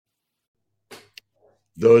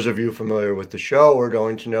Those of you familiar with the show are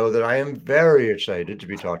going to know that I am very excited to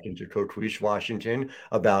be talking to Coquese Washington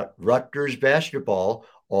about Rutgers basketball,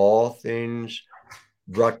 all things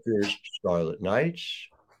Rutgers Scarlet Knights.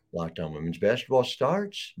 Lockdown Women's Basketball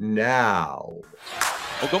starts now.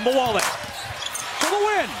 Ogunbowale for the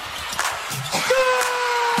win.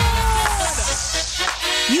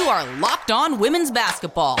 You are Locked On Women's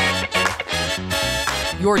Basketball,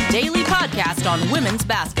 your daily podcast on women's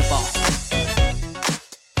basketball.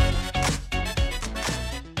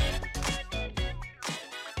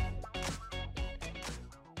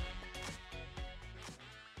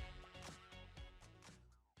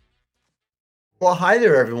 Well, hi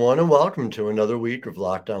there, everyone, and welcome to another week of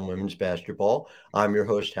Locked On Women's Basketball. I'm your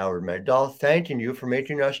host, Howard Megdal, thanking you for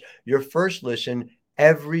making us your first listen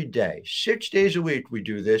every day. 6 days a week, we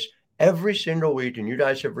do this every single week, and you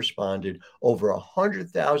guys have responded. Over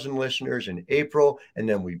 100,000 listeners in April, and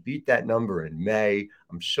then we beat that number in May.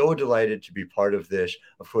 I'm so delighted to be part of this.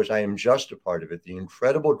 Of course, I am just a part of it. The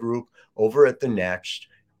incredible group over at The Next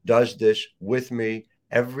does this with me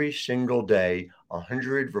every single day,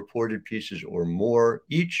 100 reported pieces or more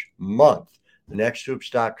each month.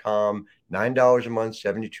 TheNextHoops.com, $9 a month,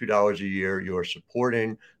 $72 a year. You are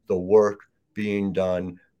supporting the work being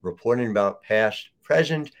done, reporting about past,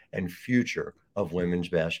 present, and future of women's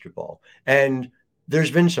basketball. And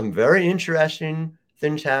there's been some very interesting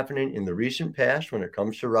things happening in the recent past when it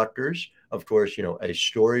comes to Rutgers. Of course, a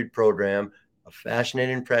storied program, a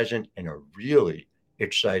fascinating present, and a really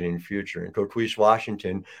exciting future. And Coquese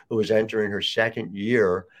Washington, who is entering her second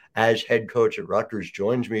year as head coach at Rutgers,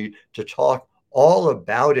 joins me to talk all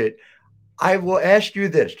about it. I will ask you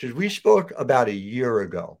this, because we spoke about a year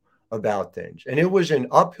ago about things, and it was an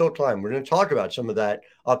uphill climb. We're going to talk about some of that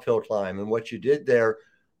uphill climb and what you did there.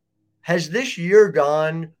 Has this year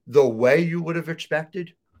gone the way you would have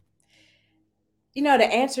expected? To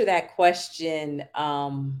answer that question,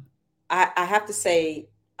 I have to say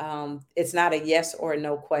it's not a yes or a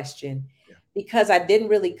no question because I didn't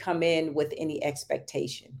really come in with any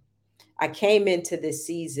expectation. I came into this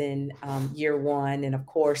season year one, and of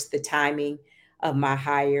course, the timing of my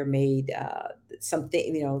hire made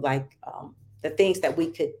something, the things that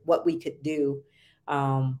what we could do,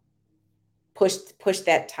 um, push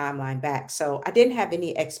that timeline back. So I didn't have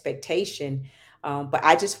any expectation, but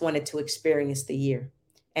I just wanted to experience the year,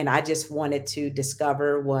 and I just wanted to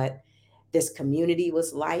discover what this community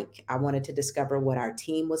was like. I wanted to discover what our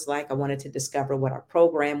team was like. I wanted to discover what our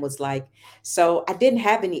program was like. So I didn't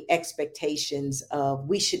have any expectations of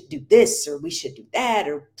we should do this or we should do that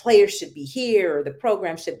or players should be here or the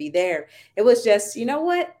program should be there. It was just, you know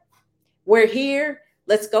what? We're here.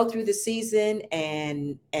 Let's go through the season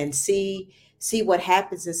and see what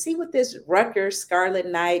happens and see what this Rutgers, Scarlet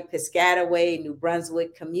Knight, Piscataway, New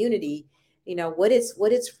Brunswick community, what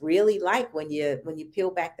it's really like when you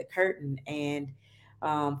peel back the curtain. And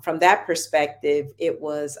from that perspective, it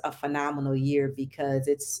was a phenomenal year because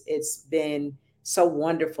it's been so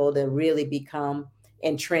wonderful to really become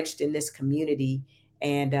entrenched in this community.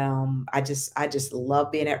 And I just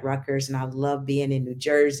love being at Rutgers, and I love being in New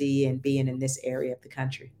Jersey and being in this area of the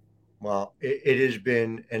country. Well, it has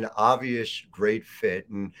been an obvious great fit.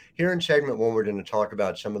 And here in segment one, we're going to talk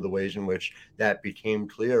about some of the ways in which that became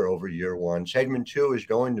clear over year one. Segment two is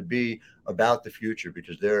going to be about the future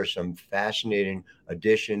because there are some fascinating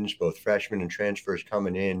additions, both freshmen and transfers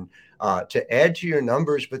coming in to add to your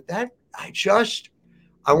numbers. But I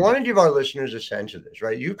want to give our listeners a sense of this,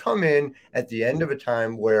 right? You come in at the end of a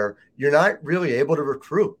time where you're not really able to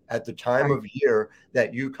recruit at the time Right. of year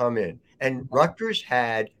that you come in. And Rutgers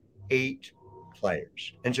had 8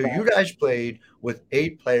 players. And so you guys played with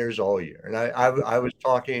 8 players all year. And I was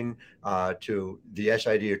talking to the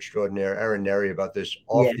SID extraordinaire, Aaron Neri, about this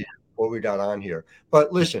off Yeah. the before we got on here.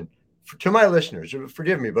 But listen, to my listeners,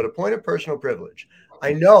 forgive me, but a point of personal privilege.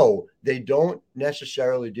 I know they don't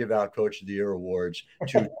necessarily give out Coach of the Year awards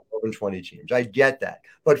to 12 and 20 teams. I get that.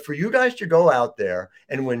 But for you guys to go out there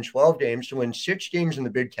and win 12 games, to win 6 games in the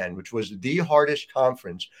Big Ten, which was the hardest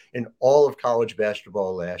conference in all of college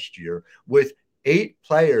basketball last year, with 8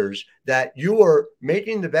 players that you were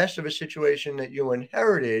making the best of a situation that you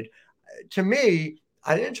inherited, to me,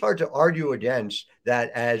 I think it's hard to argue against that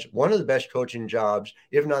as one of the best coaching jobs,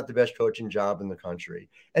 if not the best coaching job in the country.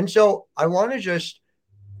 And so I want to just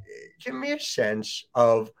give me a sense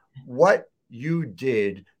of what you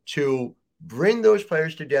did to bring those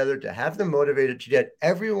players together, to have them motivated, to get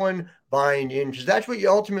everyone buying in, because that's what you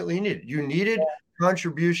ultimately needed. You needed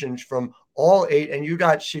contributions from all 8, and you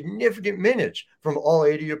got significant minutes from all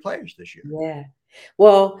 8 of your players this year. Yeah.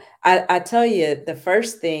 Well, I tell you, the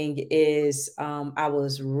first thing is I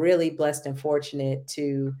was really blessed and fortunate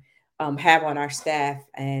to have on our staff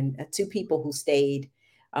and two people who stayed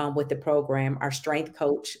with the program, our strength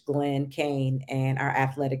coach, Glenn Kane, and our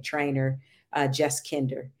athletic trainer, Jess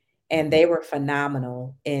Kinder. And Mhm. they were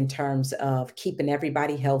phenomenal in terms of keeping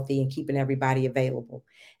everybody healthy and keeping everybody available.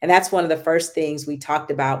 And that's one of the first things we talked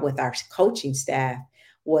about with our coaching staff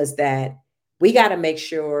was that we got to make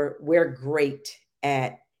sure we're great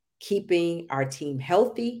at keeping our team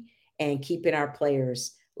healthy and keeping our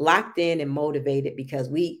players locked in and motivated because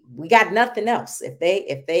we got nothing else. If they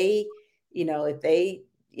if they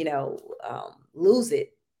lose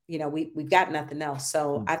it, we've got nothing else.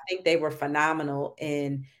 So I think they were phenomenal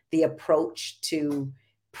in the approach to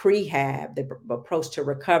prehab, the approach to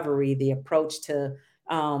recovery, the approach to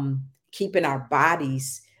keeping our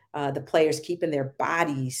bodies, the players keeping their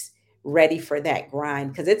bodies ready for that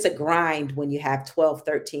grind because it's a grind when you have 12,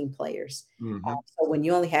 13 players. Mhm. So when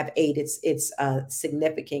you only have eight, it's a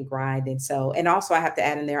significant grind. And also I have to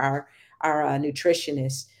add in there our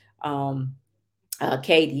nutritionist,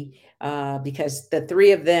 Katie, because the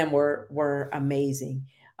three of them were amazing.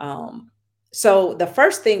 So the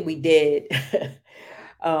first thing we did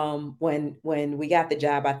when we got the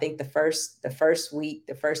job, I think the first week,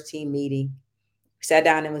 the first team meeting, we sat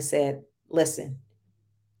down and we said, listen,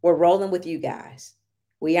 we're rolling with you guys.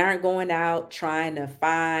 We aren't going out trying to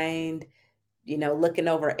find, turning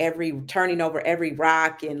over every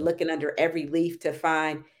rock and looking under every leaf to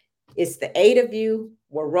find. It's the eight of you.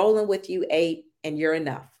 We're rolling with you, eight, and you're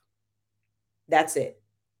enough. That's it.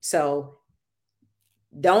 So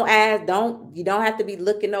you don't have to be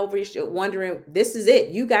looking over your shoulder, wondering, this is it.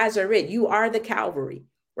 You guys are it. You are the Calvary, Mhm.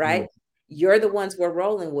 right? You're the ones we're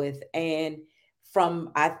rolling with. And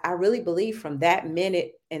I really believe from that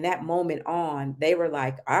minute and that moment on, they were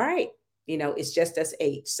like, all right, it's just us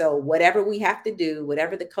eight. So whatever we have to do,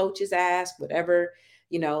 whatever the coaches ask, whatever,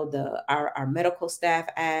 our medical staff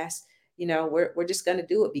ask, we're just going to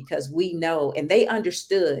do it because we know, and they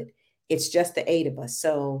understood it's just the eight of us.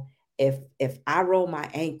 So if I roll my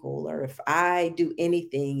ankle or if I do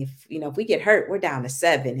anything, if we get hurt, we're down to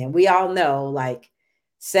seven, and we all know like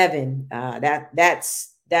seven,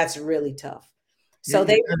 that's really tough. So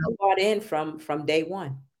they You really bought in from day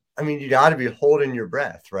one. I mean, you got to be holding your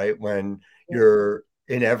breath, right? When Yeah, you're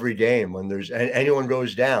in every game, when anyone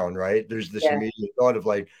goes down, right? There's this yeah, immediate thought of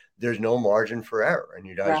like, there's no margin for error, and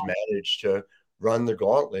you guys right. managed to run the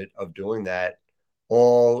gauntlet of doing that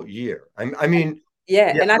all year. I mean,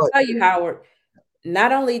 Yeah, yeah, and I but tell you, Howard,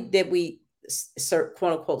 not only did we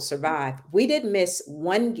quote unquote survive, we didn't miss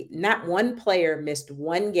not one player missed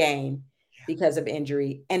one game because of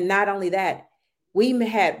injury. And not only that, we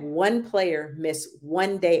had one player miss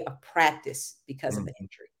one day of practice because of mhm, an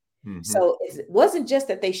injury. mhm. So it wasn't just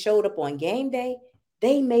that they showed up on game day,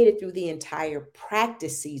 they made it through the entire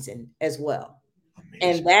practice season as well. And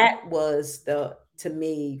Amazing. that was to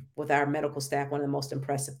me, with our medical staff, one of the most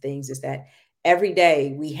impressive things is that every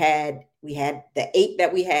day we had the eight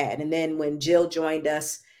that we had. And then when Jill joined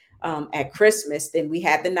us at Christmas, then we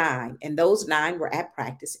had the nine. And those nine were at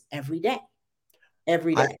practice every day.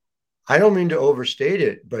 Every I day. I don't mean to overstate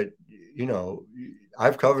it, but you know,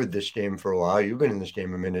 I've covered this game for a while. You've been in this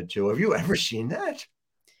game a minute too. Have you ever seen that?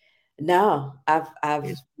 No, I've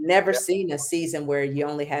It's never seen a season where you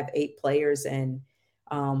only have eight players and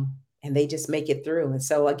they just make it through. And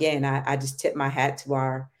so again, I just tip my hat to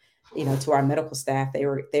our medical staff. They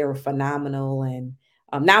were phenomenal. And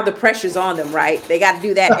now the pressure's on them, right? They got to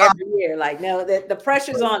do that every year. Like, no, the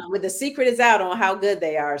pressure's on them. The secret is out on how good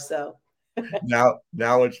they are. So now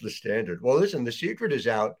it's the standard. Well, listen, the secret is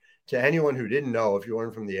out to anyone who didn't know. If you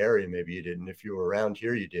weren't from the area, maybe you didn't. If you were around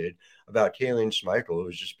here, you did. About Kayleen Schmeichel,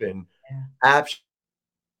 who's just been yeah, absolutely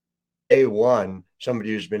day one,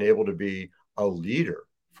 somebody who's been able to be a leader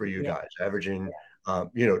for you yeah, guys, averaging,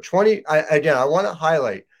 20. Again, I want to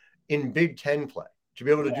highlight in Big Ten play, to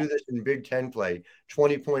be able to yeah. do this in Big Ten play,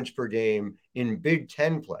 20 points per game in Big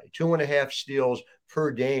Ten play, 2.5 steals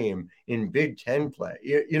per game in Big Ten play.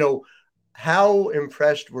 How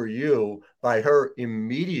impressed were you by her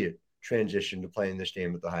immediate transition to playing this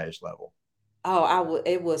game at the highest level? Oh,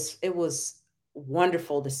 it was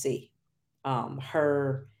wonderful to see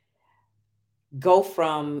her go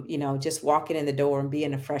from just walking in the door and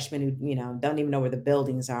being a freshman who don't even know where the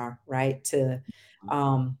buildings are, right, to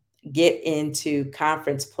um get into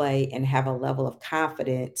conference play and have a level of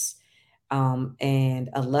confidence and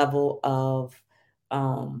a level of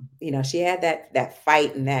she had that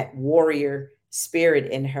fight and that warrior spirit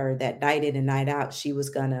in her that night in and night out she was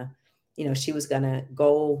gonna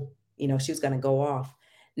go off.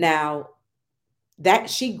 Now that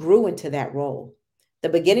she grew into that role. The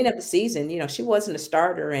beginning of the season, she wasn't a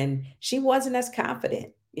starter and she wasn't as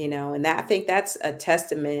confident, and that I think that's a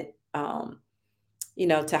testament,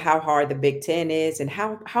 to how hard the Big Ten is and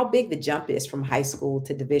how big the jump is from high school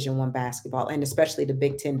to Division I basketball, and especially the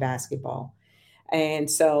Big Ten basketball. And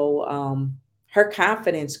so her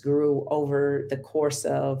confidence grew over the course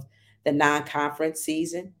of the non-conference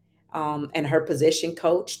season. And her position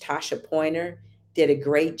coach, Tasha Pointer, did a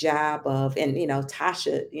great job of, and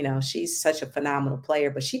Tasha, she's such a phenomenal player,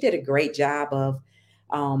 but she did a great job of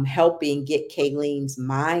helping get Kayleen's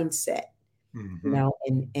mindset,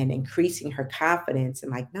 Mm-hmm. and increasing her confidence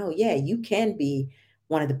and like, no, yeah, you can be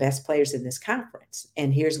one of the best players in this conference.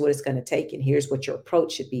 And here's what it's going to take. And here's what your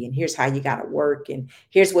approach should be. And here's how you got to work. And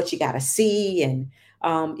here's what you got to see. And,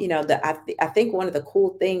 I think one of the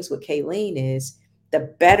cool things with Kayleen is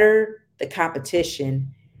the better the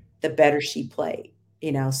competition, the better she played,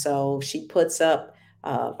 so she puts up,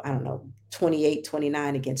 I don't know, 28,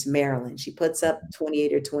 29 against Maryland. She puts up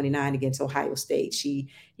 28 or 29 against Ohio State. She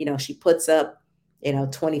puts up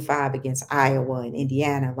 25 against Iowa and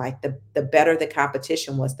Indiana. Like the better the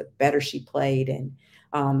competition was, the better she played. And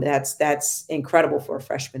that's incredible for a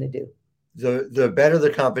freshman to do. The better the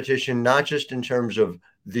competition, not just in terms of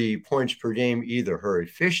the points per game either, her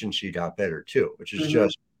efficiency got better too, which is Mhm.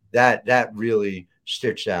 just that really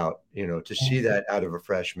sticks out, to Yeah. see that out of a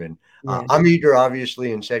freshman. Yeah. I'm eager,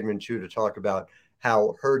 obviously, in segment 2 to talk about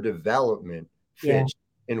how her development Yeah. fits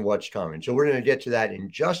in what's coming. So we're going to get to that in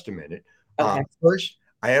just a minute. Okay. First,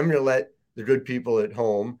 I am going to let the good people at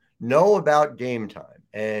home know about game time.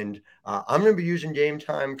 And I'm going to be using game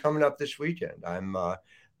time coming up this weekend. I'm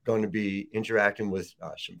going to be interacting with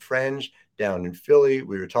some friends down in Philly.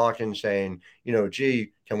 We were talking, saying,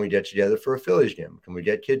 gee, can we get together for a Phillies game? Can we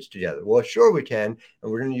get kids together? Well, sure we can.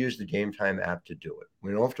 And we're going to use the Game Time app to do it.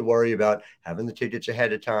 We don't have to worry about having the tickets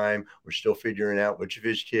ahead of time. We're still figuring out which of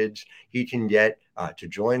his kids he can get to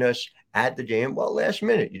join us at the game. Well, last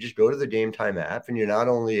minute, you just go to the Game Time app and you're not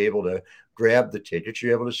only able to grab the tickets,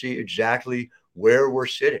 you're able to see exactly where we're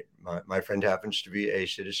sitting. My friend happens to be a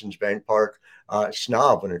Citizens Bank Park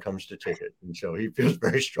snob when it comes to tickets. And so he feels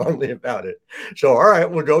very strongly about it. So, all right,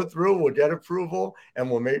 we'll go through, we'll get approval, and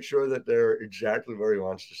we'll make sure that they're exactly where he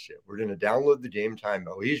wants to sit. We're going to download the Game Time.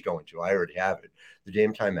 Oh, he's going to. I already have it. The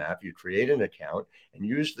Game Time app. You create an account and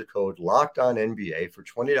use the code LOCKEDONNBA for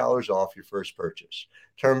 $20 off your first purchase.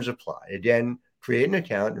 Terms apply. Again, create an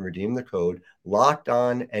account and redeem the code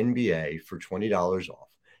LOCKEDONNBA for $20 off.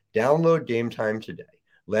 Download Game Time today.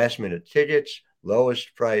 Last minute tickets,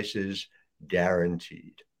 lowest prices,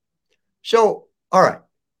 guaranteed. So, all right,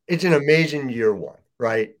 it's an amazing year one,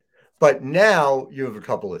 right? But now you have a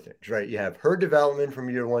couple of things, right? You have her development from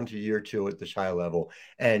year one to year two at this high level,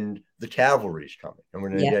 and the cavalry's coming. And we're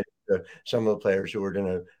going to Yeah. get to some of the players who are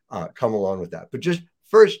going to come along with that. But just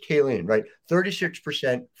first, Kayleen, right?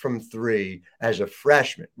 36% from three as a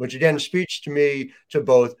freshman, which again speaks to me to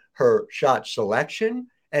both her shot selection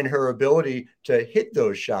and her ability to hit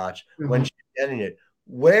those shots when Mhm. she's getting it.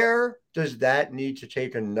 Where does that need to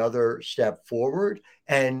take another step forward?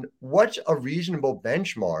 And what's a reasonable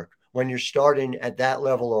benchmark when you're starting at that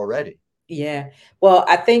level already? Yeah. Well,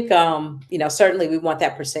 I think certainly we want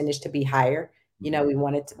that percentage to be higher. Mhm. We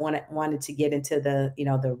wanted to get into the,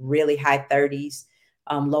 the really high 30s,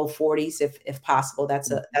 low 40s if possible.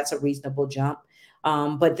 That's a reasonable jump.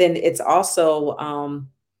 But then it's also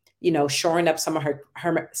shoring up some of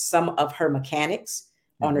her mechanics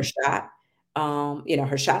on her Mhm. shot.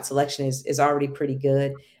 Her shot selection is already pretty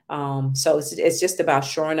good. So it's just about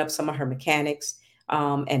shoring up some of her mechanics,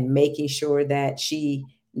 and making sure that she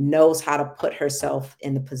knows how to put herself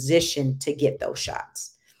in the position to get those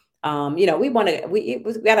shots. We got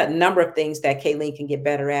a number of things that Kayleen can get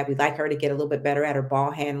better at. We'd like her to get a little bit better at her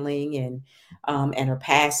ball handling and her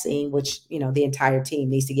passing, which the entire team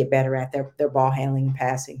needs to get better at their ball handling and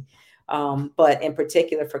passing. But in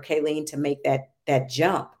particular for Kayleen to make that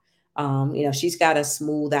jump, she's got to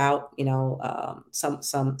smooth out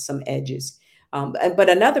some edges. But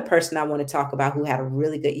another person I want to talk about who had a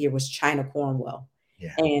really good year was China Cornwell.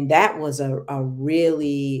 Yeah. And that was a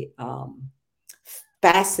really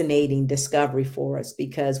fascinating discovery for us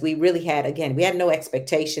because we had no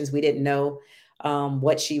expectations. We didn't know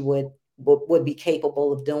what she would be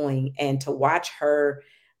capable of doing. And to watch her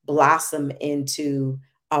blossom into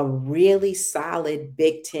a really solid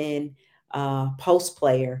Big Ten post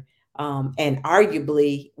player, and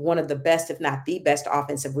arguably one of the best, if not the best,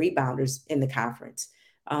 offensive rebounders in the conference.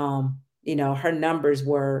 Her numbers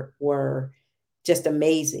were just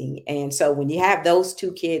amazing. And so when you have those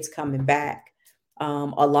two kids coming back,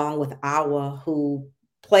 along with Awa, who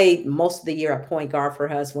played most of the year a point guard for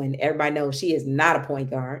us when everybody knows she is not a point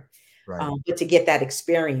guard. Right. But to get that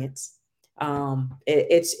experience,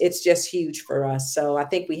 it's just huge for us. So I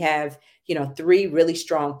think we have, three really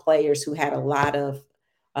strong players who had a lot of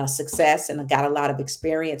success and got a lot of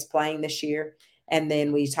experience playing this year. And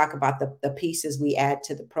then we talk about the pieces we add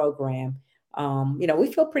to the program.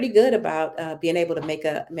 We feel pretty good about being able to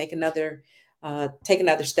take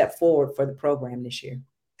another step forward for the program this year.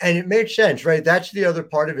 And it makes sense, right? That's the other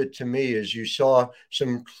part of it to me is you saw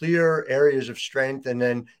some clear areas of strength, and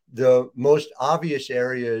then the most obvious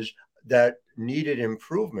areas that needed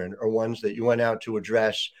improvement are ones that you went out to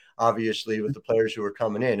address, obviously, with the players who were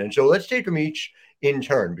coming in. And so let's take them each in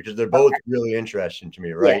turn because they're both really interesting to me,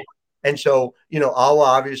 Yeah. right? And so, Awa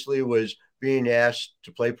obviously was being asked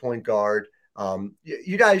to play point guard.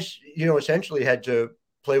 You guys, essentially had to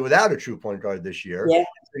play without a true point guard this year. Yeah.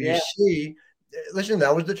 So you Yeah. see, listen,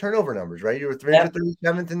 that was the turnover numbers, right? You were Yep.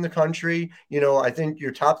 337th in the country. I think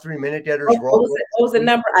your top 3 minute getters What were what all was it? What was the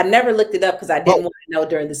number? I never looked it up because I didn't oh, want to know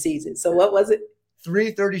during the season. So what was it?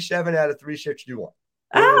 337 out of 361.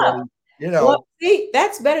 It Ah, was, well, see,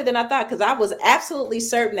 that's better than I thought because I was absolutely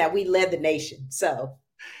certain that we led the nation. So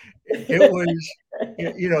it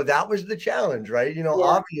was, that was the challenge, right? yeah,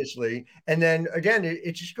 Obviously. And then again,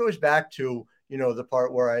 it just goes back to, the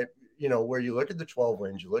part where where you look at the 12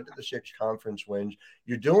 wins, you look at the 6 conference wins,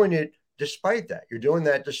 you're doing it despite that. You're doing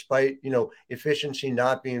that despite, efficiency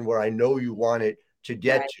not being where I know you want it to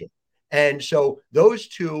get right. to. And so those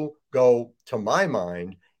two go, to my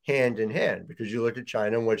mind, hand in hand because you look at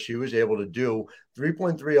China and what she was able to do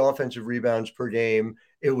 3.3 offensive rebounds per game.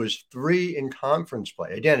 It was 3 in conference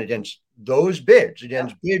play, again, against those bigs,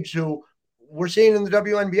 against bigs who we're seeing in the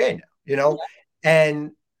WNBA now,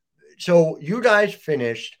 And so you guys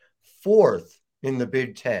finished 4th in the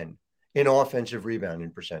Big Ten in offensive rebounding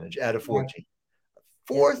percentage out of 14.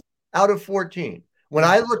 Yeah. 4th out of 14. When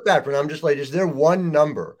I look back, when I'm just like, is there one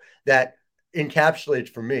number that encapsulates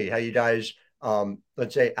for me how you guys,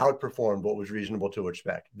 let's say, outperformed what was reasonable to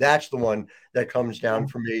expect? That's the one that comes down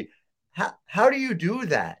for me. How do you do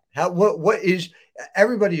that? What is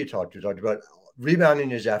everybody you talked about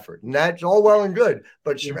rebounding is effort, and that's all well and good,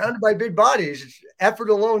 but Yeah. surrounded by big bodies, effort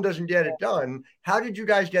alone doesn't get it done. How did you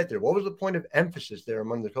guys get there? What was the point of emphasis there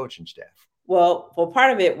among the coaching staff? Well,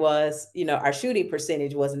 part of it was, our shooting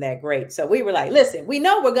percentage wasn't that great. So we were like, listen, we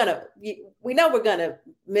know we're gonna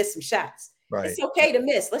miss some shots. Right. It's okay to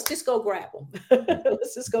miss. Let's just go grab them.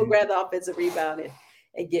 Let's just go grab the offensive rebound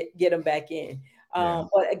and get them back in. Yeah.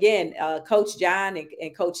 But again, Coach John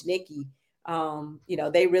and Coach Nikki,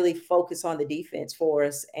 they really focus on the defense for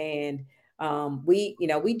us. And we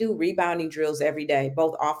do rebounding drills every day,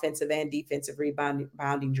 both offensive and defensive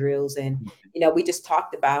rebounding drills. And, we just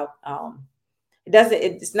talked about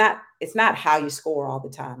it's not how you score all the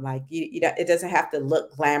time. Like it doesn't have to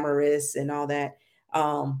look glamorous and all that.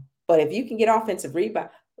 But if you can get offensive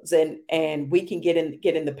rebounds and we can get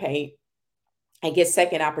in the paint and get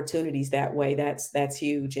second opportunities that way, that's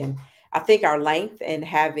huge. And I think our length and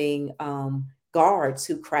having guards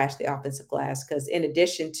who crash the offensive glass, because in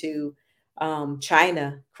addition to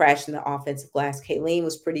China crashing the offensive glass, Kayleen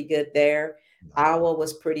was pretty good there. Awa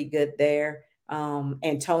was pretty good there.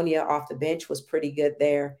 Antonia off the bench was pretty good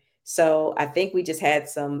there. So I think we just had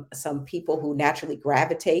some people who naturally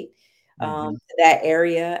gravitate to that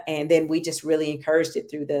area, and then we just really encouraged it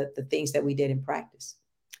through the things that we did in practice.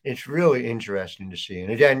 It's really interesting to see.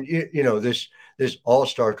 And again, this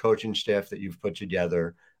all-star coaching staff that you've put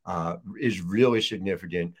together is really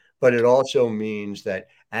significant. But it also means that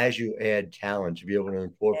as you add talent to be able to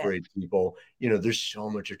incorporate people, there's so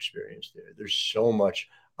much experience there. There's so much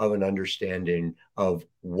of an understanding of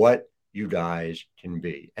what you guys can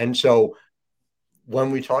be. And so when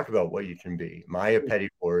we talk about what you can be, Maya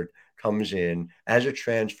Pettiford comes in as a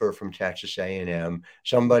transfer from Texas A&M,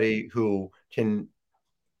 somebody who can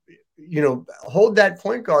hold that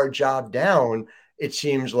point guard job down, it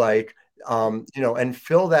seems like, and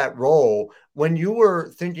fill that role. When you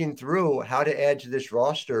were thinking through how to add to this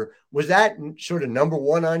roster, was that sort of number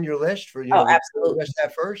one on your list for, Oh, the absolutely. rest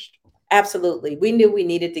that first? Absolutely. We knew we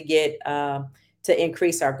needed to get to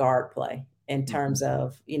increase our guard play in terms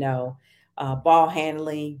of, ball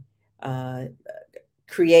handling, uh,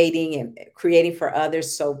 creating for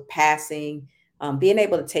others. So passing, being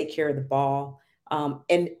able to take care of the ball,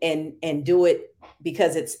 and do it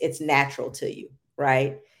because it's natural to you,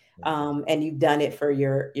 right? And you've done it for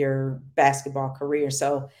your basketball career.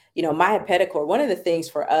 So, Maya Petticord, one of the things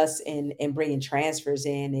for us in bringing transfers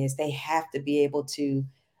in is they have to be able to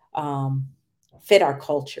fit our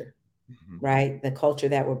culture, right? The culture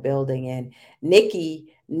that we're building. And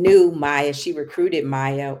Nikki knew Maya. She recruited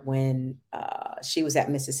Maya when she was at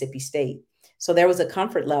Mississippi State. So there was a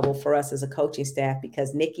comfort level for us as a coaching staff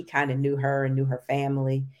because Nikki kind of knew her and knew her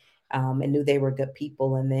family, and knew they were good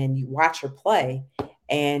people. And then you watch her play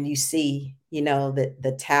and you see,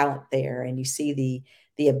 the talent there, and you see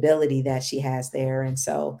the ability that she has there. And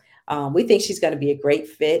so we think she's going to be a great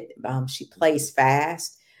fit. She plays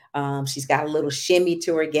fast. She's got a little shimmy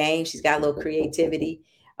to her game. She's got a little creativity.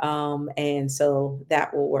 And so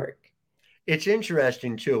that will work. It's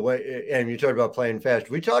interesting too. And you talked about playing fast.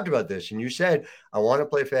 We talked about this, and you said, "I want to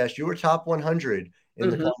play fast." You were top 100 in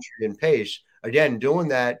the Hmm. country in pace. Again, doing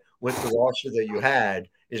that with the roster that you had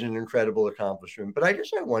is an incredible accomplishment. But I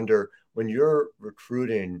wonder when you're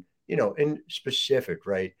recruiting, in specific,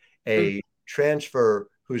 right, a transfer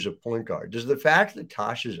who's a point guard. Does the fact that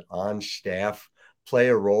Tasha's on staff play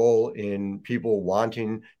a role in people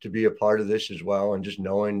wanting to be a part of this as well, and just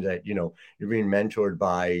knowing that you're being mentored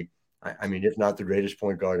by I mean, if not the greatest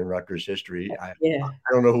point guard in Rutgers history, I Yeah.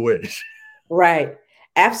 don't know who is. Right.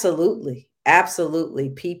 Absolutely. Absolutely.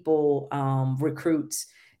 People, recruits,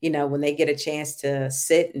 when they get a chance to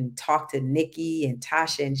sit and talk to Nikki and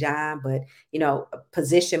Tasha and John, but,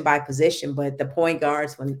 position by position. But the point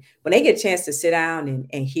guards, when they get a chance to sit down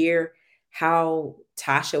and hear how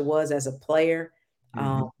Tasha was as a player,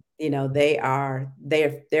 um, Mhm.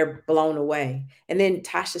 they're blown away. And then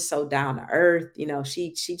Tasha's so down to earth,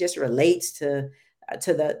 she just relates to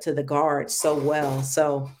the guards so well.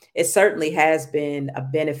 So it certainly has been a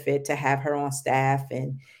benefit to have her on staff,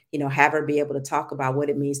 and have her be able to talk about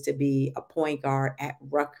what it means to be a point guard at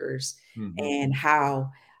Rutgers, Mhm. and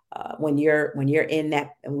how when you're in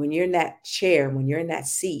that chair, when you're in that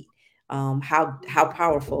seat, how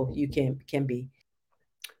powerful you can be.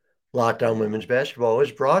 Lockdown Women's Basketball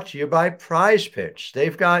is brought to you by Prize Picks.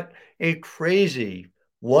 They've got a crazy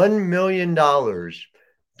 $1 million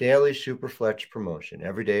daily Superflex promotion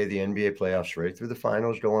every day of the NBA playoffs, right through the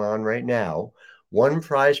finals going on right now. One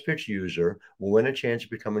Prize Picks user will win a chance of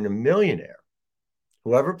becoming a millionaire.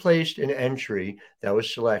 Whoever placed an entry that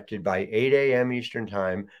was selected by 8 a.m. Eastern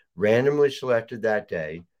Time, randomly selected that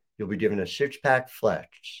day, you'll be given a six pick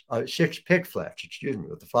flex,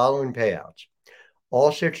 with the following payouts.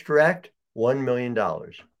 All six correct, $1 million. A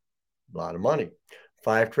lot of money.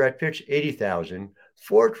 Five correct picks, 80,000.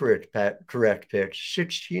 Four correct picks,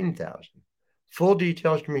 16,000. Full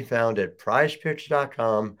details can be found at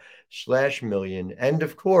prizepicks.com/million. And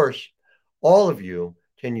of course, all of you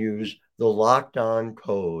can use the locked on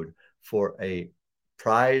code for a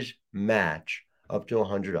prize match up to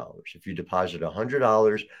 $100. If you deposit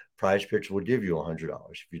 $100, Prize Picks will give you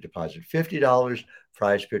 $100. If you deposit $50,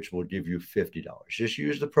 Prize Picks will give you $50. Just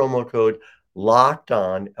use the promo code locked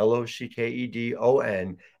on,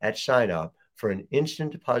 LOCKEDON, at sign up for an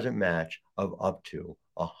instant deposit match of up to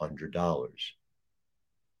 $100.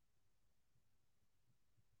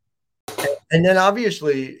 And then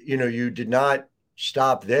obviously, you did not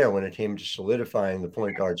stop there when it came to solidifying the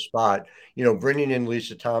point guard spot, bringing in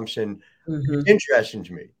Lisa Thompson. It's Hmm. interesting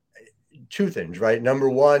to me. Two things, right? Number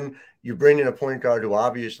one, you bring in a point guard who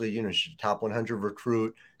obviously, she's a top 100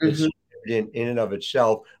 recruit. That's Hmm. in and of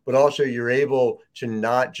itself, but also you're able to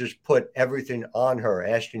not just put everything on her,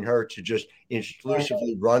 asking her to just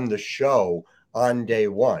exclusively run the show on day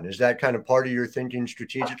one. Is that kind of part of your thinking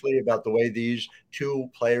strategically about the way these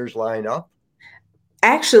two players line up?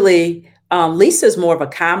 Actually, Lisa's more of a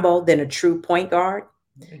combo than a true point guard.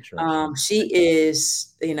 Interesting. She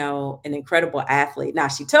is, an incredible athlete. Now,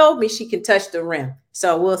 she told me she can touch the rim,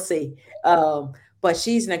 so we'll see. But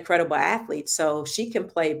she's an incredible athlete, so she can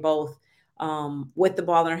play both, with the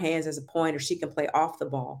ball in her hands as a point, or she can play off the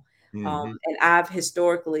ball. Hmm. And I've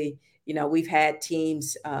historically, we've had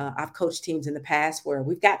teams. I've coached teams in the past where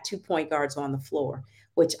we've got two point guards on the floor,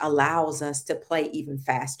 which allows us to play even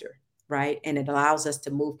faster, right? And it allows us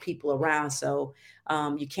to move people around. So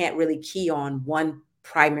you can't really key on one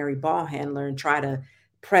primary ball handler and try to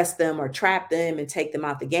press them or trap them and take them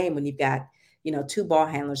out the game when you've got two ball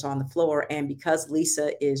handlers on the floor. And because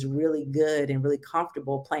Lisa is really good and really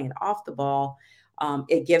comfortable playing off the ball,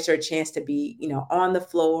 it gives her a chance to be on the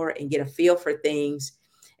floor and get a feel for things.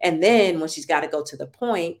 And then when she's got to go to the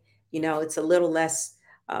point, it's a little less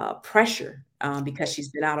pressure, because she's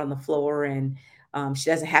been out on the floor, and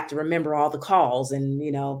she doesn't have to remember all the calls. And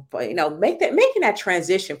making that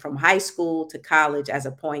transition from high school to college as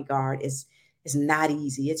a point guard is not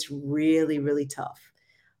easy. It's really, really tough,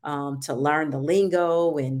 to learn the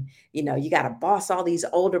lingo, and you got to boss all these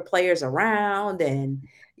older players around, and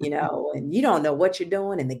you don't know what you're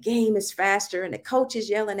doing, and the game is faster, and the coach is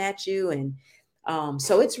yelling at you, and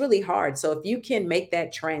so it's really hard. So if you can make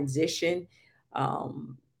that transition,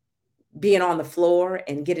 being on the floor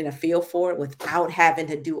and getting a feel for it without having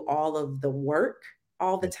to do all of the work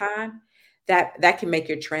all the time, that can make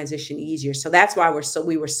your transition easier. So that's why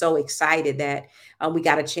we were so excited that we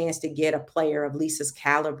got a chance to get a player of Lisa's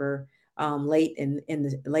caliber late in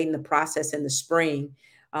the process in the spring.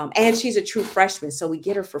 And she's a true freshman, so we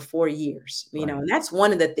get her for 4 years, Right. and that's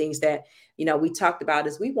one of the things that we talked about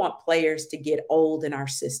is we want players to get old in our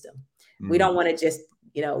system. We Mm. don't want to just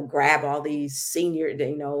grab all these senior,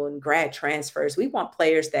 and grad transfers. We want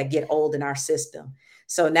players that get old in our system.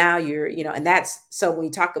 So now and that's so when we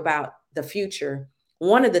talk about the future,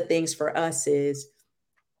 one of the things for us is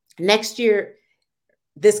next year,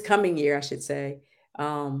 this coming year, I should say,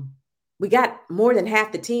 we got more than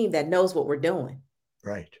half the team that knows what we're doing.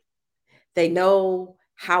 Right. They know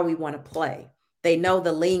how we want to play. They know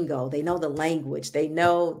the lingo. They know the language. They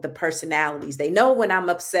know the personalities. They know when I'm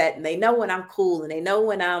upset and they know when I'm cool and they know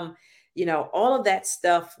when I'm, all of that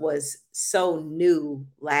stuff was so new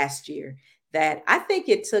last year that I think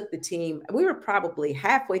it took the team. We were probably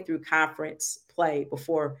halfway through conference play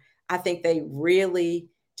before I think they really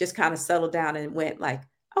just kind of settled down and went like,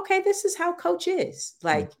 okay, this is how coach is. Mm.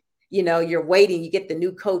 Like, you're waiting, you get the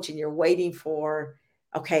new coach and you're waiting for,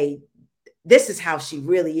 okay, this is how she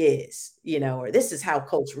really is, or this is how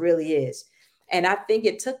coach really is. And I think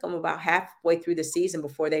it took them about halfway through the season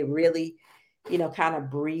before they really, kind of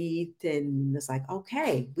breathed and it's like,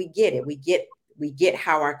 okay, we get it. We get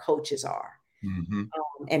how our coaches are. Mm-hmm.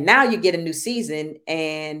 And now you get a new season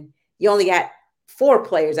and you only got 4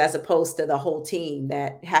 players as opposed to the whole team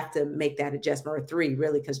that have to make that adjustment, or 3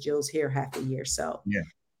 really, because Jill's here half the year. So Yeah.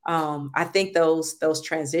 I think those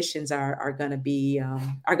transitions are going to be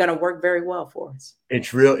are going to work very well for us.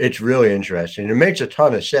 It's really interesting. It makes a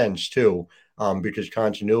ton of sense too, because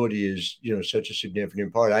continuity is, such a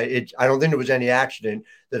significant part. I don't think it was any accident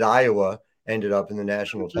that Iowa ended up in the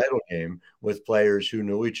national Mhm. title game with players who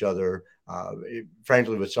knew each other,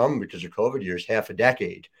 frankly, with some because of COVID years, half a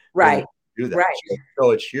decade when they Right, do that. right.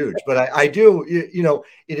 So it's huge. But I do,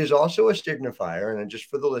 it is also a signifier, and just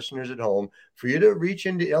for the listeners at home, for you to reach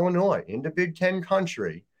into Illinois, into Big Ten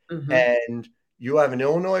country, Hmm. and you have an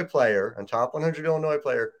Illinois player, a top 100 Illinois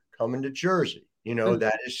player, coming to Jersey.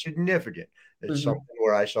 That is significant. It's Hmm. something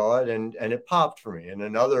where I saw it and it popped for me. And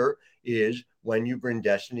another is when you bring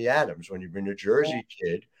Destiny Adams, when you bring a Jersey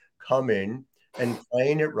kid coming and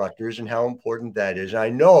playing at Rutgers, and how important that is. I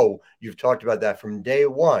know you've talked about that from day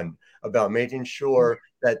one about making sure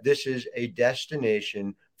that this is a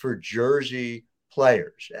destination for Jersey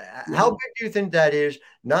players. Yeah. How big do you think that is,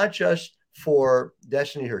 not just for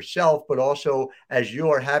Destiny herself, but also as you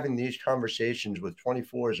are having these conversations with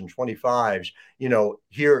 24s and 25s,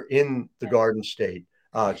 here in the Garden State,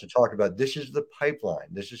 to talk about this is the pipeline,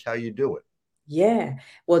 this is how you do it. Yeah.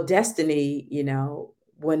 Well, Destiny,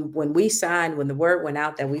 when we signed, when the word went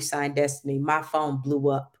out that we signed Destiny, my phone blew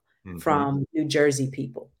up Mm-hmm. from New Jersey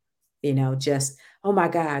people. Just, oh my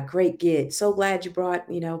God, great gig. So glad you brought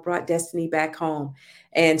Destiny back home.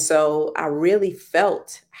 And so I really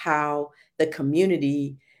felt how the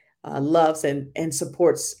community loves and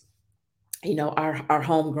supports our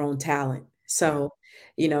homegrown talent. Yeah. So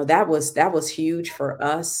that was huge for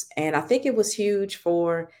us, and I think it was huge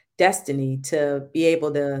for Destiny to be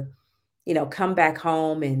able to come back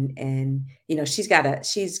home, and she's got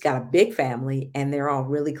a big family and they're all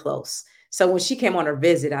really close. So when she came on her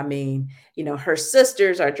visit, I mean, her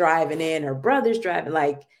sisters are driving in, her brother's driving,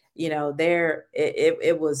 like,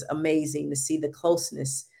 it was amazing to see the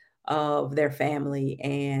closeness of their family.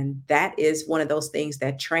 And that is one of those things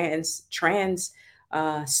that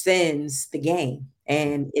sends the game,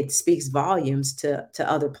 and it speaks volumes to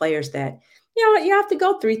other players that you have to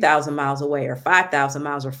go 3,000 miles away or 5,000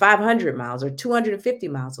 miles or 500 miles or 250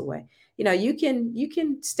 miles away. You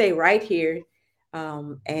can stay right here,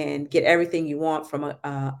 and get everything you want from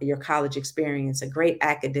your college experience, a great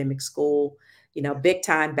academic school, big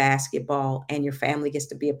time basketball, and your family gets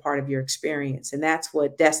to be a part of your experience. And that's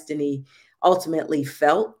what Destiny ultimately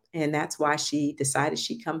felt. And that's why she decided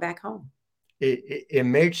she'd come back home. It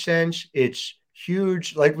makes sense. It's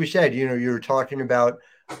huge. Like we said, you were talking about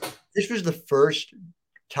this was the first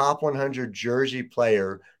top 100 Jersey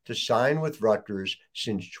player to sign with Rutgers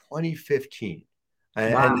since 2015.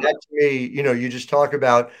 And Wow. that to me, you just talk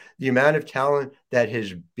about the amount of talent that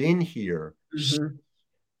has been here since Hmm.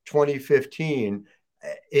 2015.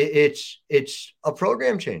 It's a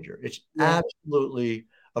program changer. It's Yeah. absolutely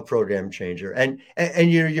a program changer. And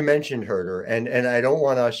you mentioned Herder, and I don't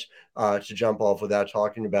want us to jump off without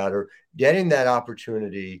talking about her getting that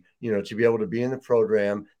opportunity, to be able to be in the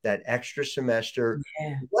program that extra semester.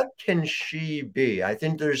 Yeah. What can she be? I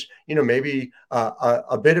think there's, maybe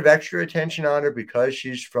a bit of extra attention on her because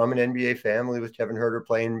she's from an NBA family with Kevin Herder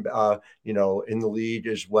playing, in the league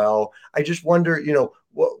as well. I just wonder,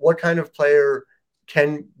 what kind of player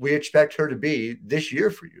can we expect her to be this year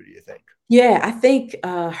for you, do you think? Yeah, I think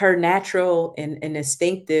her natural and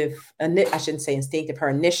instinctive, I shouldn't say instinctive, her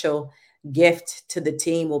initial gift to the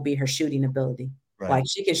team will be her shooting ability. Right. Like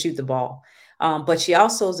she can shoot the ball. But she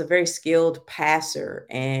also is a very skilled passer.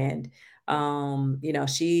 And,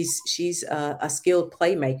 she's a skilled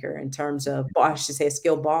playmaker in terms of, I should say, a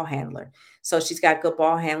skilled ball handler. So she's got good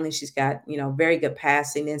ball handling. She's got, very good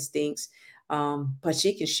passing instincts. But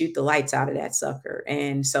she can shoot the lights out of that sucker.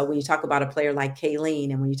 And so when you talk about a player like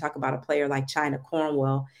Kayleen, and when you talk about a player like China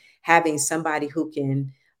Cornwell, having somebody who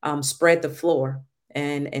can spread the floor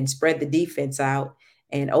and spread the defense out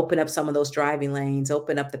and open up some of those driving lanes,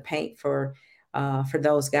 open up the paint for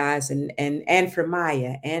those guys, and for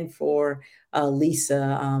Maya and for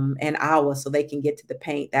Lisa and Awa, so they can get to the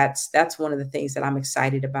paint. That's one of the things that I'm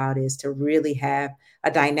excited about, is to really have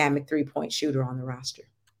a dynamic 3-point shooter on the roster.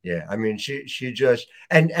 Yeah, I mean, she just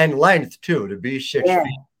and length too, to be 6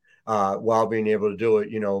 feet while being able to do it,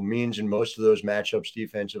 means in most of those matchups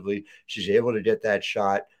defensively, she's able to get that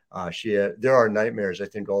shot. There are nightmares, I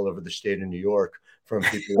think, all over the state of New York from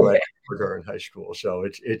people who had her in high school. So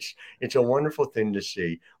it's a wonderful thing to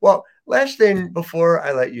see. Well, last thing before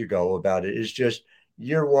I let you go about it is just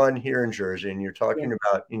year one here in Jersey, and you're talking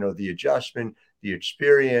about, the adjustment, the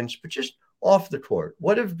experience, but just off the court,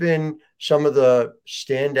 what have been some of the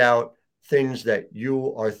standout things that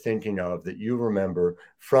you are thinking of, that you remember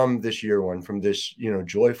from this year one, from this,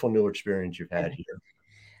 joyful new experience you've had here?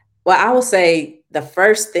 Well, I will say the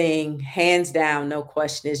first thing, hands down, no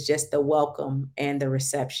question, is just the welcome and the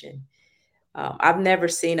reception. I've never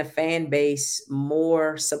seen a fan base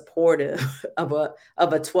more supportive of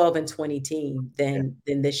a 12 and 20 team than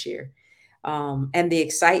this year, and the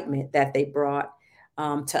excitement that they brought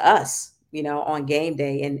to us, on game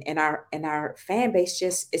day, and our fan base,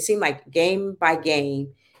 just, it seemed like game by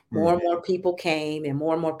game, more and more people came, and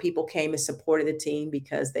more people came and supported the team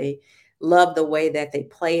because they loved the way that they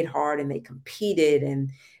played hard and they competed,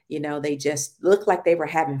 and they just looked like they were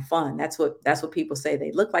having fun. That's what people say.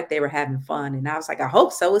 They look like they were having fun. And I was like, I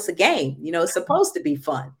hope so. It's a game. It's supposed to be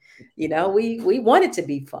fun. We want it to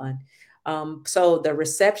be fun. So the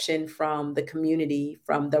reception from the community,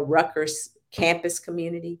 from the Rutgers campus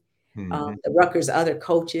community, the Rutgers other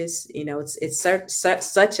coaches, it's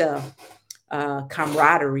such a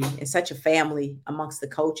camaraderie and such a family amongst the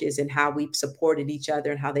coaches, and how we've supported each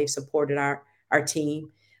other and how they've supported our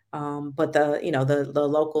team. But the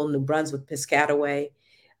local New Brunswick Piscataway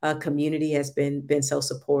community has been so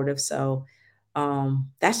supportive. So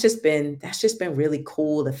that's just been really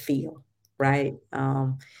cool to feel, right?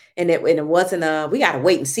 And it wasn't we got to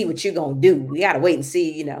wait and see what you're gonna do. We got to wait and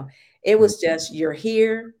see. It was just, you're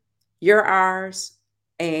here, you're ours,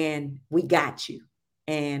 and we got you.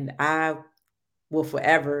 And I will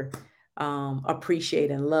forever appreciate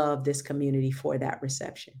and love this community for that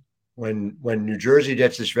reception. When New Jersey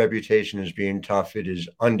gets this reputation as being tough, it is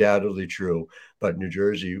undoubtedly true. But New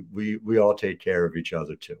Jersey, we all take care of each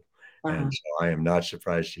other too. And so I am not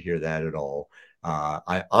surprised to hear that at all.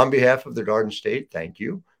 On behalf of the Garden State, thank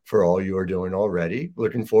you for all you are doing already.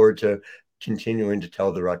 Looking forward to continuing to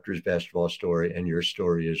tell the Rutgers basketball story, and your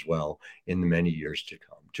story as well, in the many years to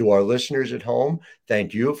come. To our listeners at home,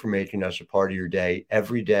 thank you for making us a part of your day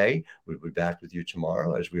every day. We'll be back with you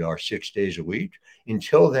tomorrow, as we are 6 days a week.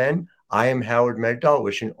 Until then, I am Howard Megdal,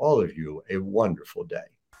 wishing all of you a wonderful day.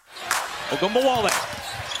 Ogunbowale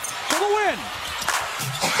for the win.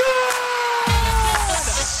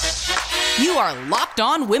 You are Locked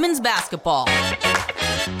On Women's Basketball,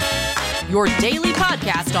 your daily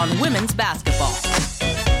podcast on women's basketball.